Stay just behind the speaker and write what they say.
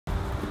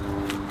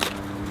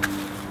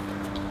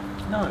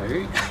No.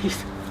 You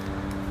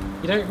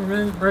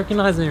don't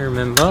recognise me,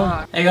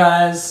 remember? Hey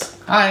guys!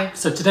 Hi!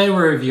 So today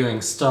we're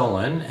reviewing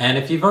Stolen, and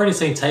if you've already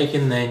seen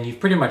Taken, then you've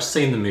pretty much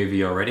seen the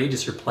movie already.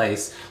 Just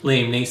replace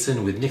Liam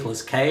Neeson with Nic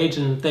Cage,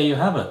 and there you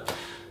have it.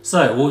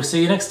 So, we'll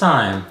see you next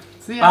time.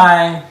 See ya!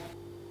 Bye!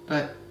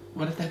 But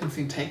what if they haven't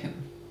seen Taken?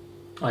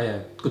 Oh yeah,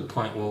 good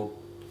point. Well,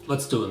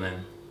 let's do it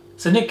then.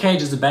 So Nic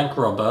Cage is a bank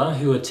robber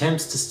who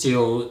attempts to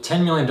steal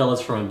 $10 million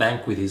from a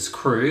bank with his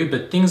crew,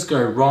 but things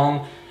go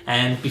wrong,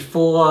 and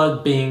before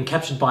being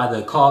captured by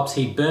the cops,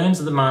 he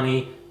burns the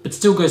money, but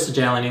still goes to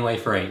jail anyway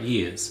for 8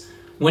 years.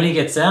 When he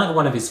gets out,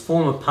 one of his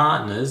former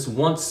partners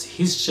wants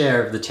his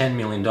share of the $10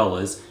 million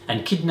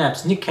and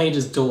kidnaps Nic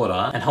Cage's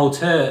daughter and holds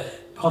her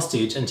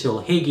hostage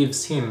until he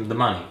gives him the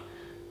money.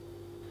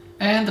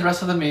 And the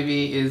rest of the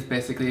movie is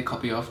basically a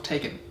copy of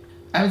Taken.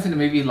 I haven't seen a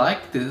movie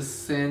like this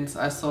since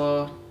I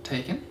saw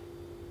Taken.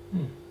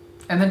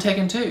 And then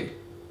Taken 2.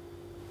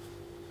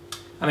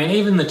 I mean,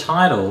 even the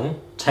title,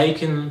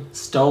 Taken,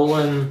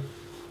 Stolen,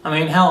 I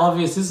mean, how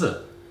obvious is it?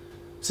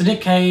 So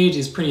Nic Cage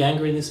is pretty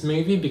angry in this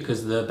movie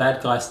because the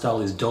bad guy stole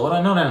his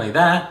daughter. Not only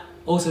that,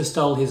 also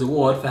stole his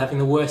award for having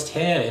the worst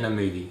hair in a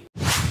movie.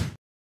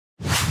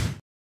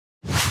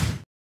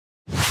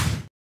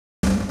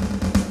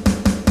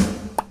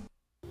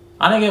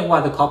 I don't get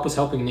why the cop was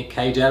helping Nic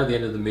Cage out at the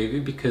end of the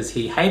movie, because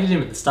he hated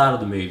him at the start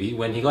of the movie.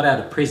 When he got out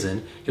of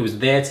prison, he was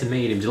there to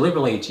meet him,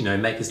 deliberately to, you know,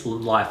 make his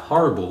life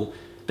horrible.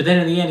 But then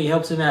in the end, he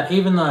helps him out,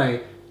 even though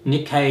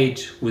Nic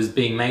Cage was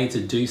being made to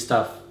do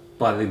stuff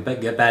by the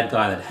bad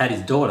guy that had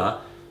his daughter.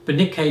 But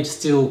Nic Cage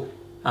still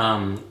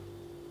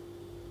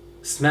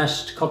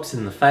smashed cops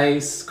in the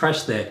face,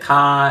 crashed their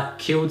car,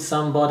 killed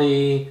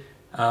somebody,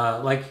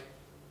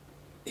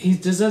 he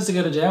deserves to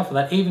go to jail for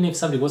that. Even if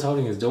somebody was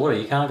holding his daughter,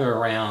 you can't go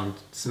around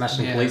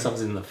smashing police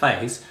officers in the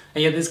face,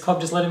 and yet this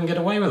cop just let him get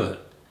away with it.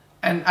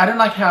 And I don't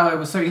like how it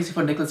was so easy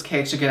for Nicolas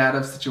Cage to get out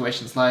of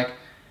situations like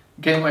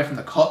getting away from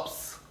the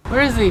cops.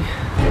 Where is he?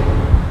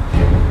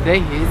 There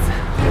he is.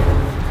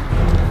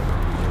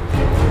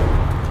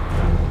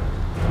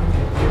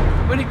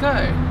 Where'd he go?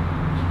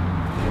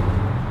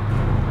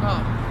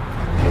 Oh.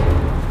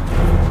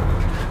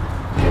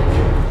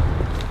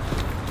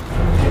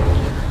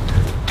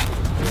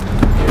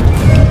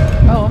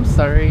 Oh, I'm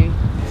sorry.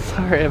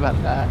 Sorry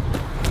about that.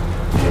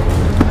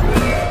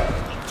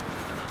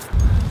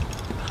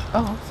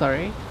 Oh, I'm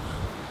sorry.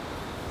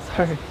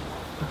 Sorry.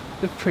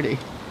 They're pretty.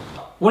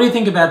 What do you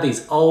think about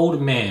these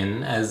old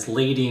men as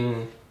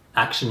leading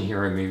action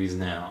hero movies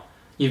now?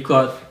 You've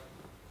got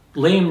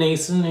Liam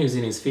Neeson, who's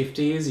in his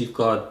 50s. You've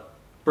got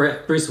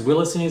Bruce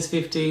Willis in his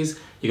 50s.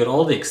 You've got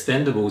all the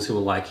Expendables who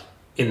are like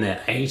in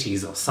their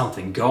 80s or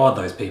something. God,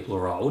 those people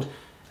are old.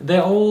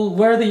 They're all...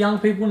 Where are the young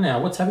people now?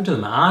 What's happened to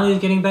them? Arnie's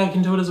getting back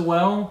into it as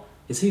well.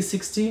 Is he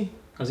 60?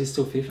 Or is he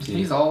still 50?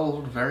 He's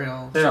old, very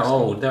old. They're 60.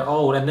 Old. They're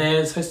old. And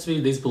they're supposed to be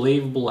these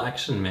believable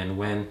action men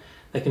when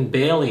they can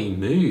barely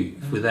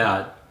move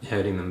without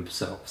hurting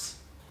themselves.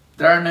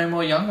 There are no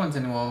more young ones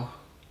anymore.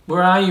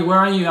 Where are you? Where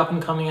are you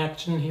up-and-coming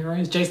action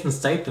heroes? Jason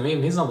Statham,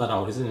 even he's not that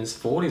old. He's in his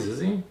 40s, is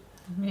he?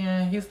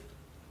 Yeah, he's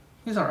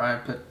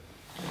alright, but...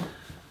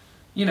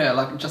 You know,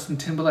 like Justin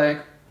Timberlake.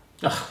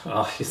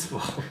 He's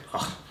old.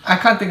 I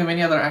can't think of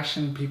any other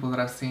action people that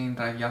I've seen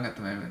that are young at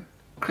the moment.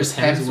 Chris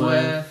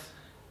Hemsworth,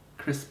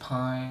 Chris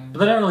Pine. But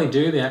they don't really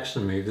do the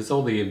action movies. It's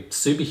all the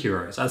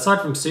superheroes.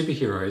 Aside from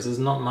superheroes, there's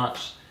not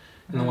much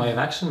in the way of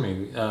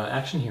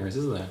action heroes,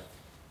 is there?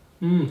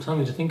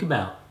 Something to think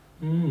about.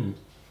 And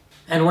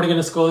what are you going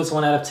to score this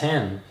one out of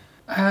 10?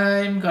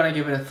 I'm going to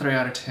give it a 3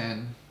 out of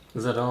 10.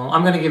 Is that all?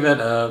 I'm going to give it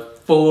a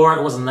 4.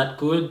 It wasn't that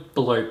good.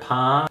 Below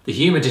par. The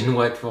humour didn't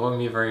work for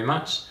me very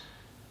much.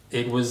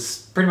 It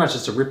was pretty much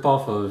just a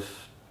rip-off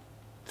of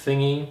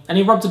Thingy. And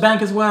he robbed a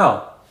bank as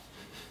well.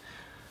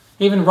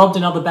 He even robbed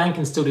another bank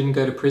and still didn't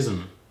go to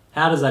prison.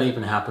 How does that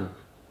even happen?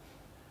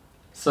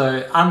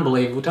 So,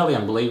 unbelievable, totally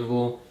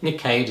unbelievable. Nic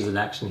Cage is an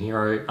action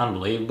hero,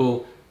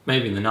 unbelievable.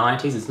 Maybe in the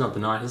 90s, it's not the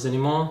 90s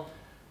anymore.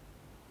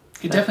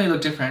 He definitely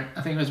looked different.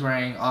 I think he was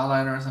wearing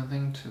eyeliner or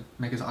something to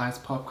make his eyes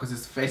pop because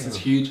his face is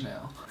huge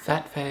now.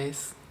 Fat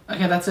face.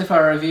 Okay, that's it for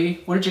our review.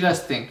 What did you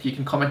guys think? You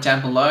can comment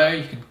down below,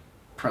 you can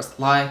press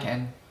like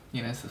and,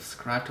 you know,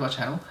 subscribe to our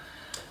channel.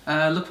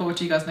 Look forward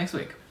to you guys next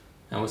week.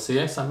 And we'll see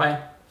you next time.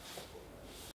 Bye.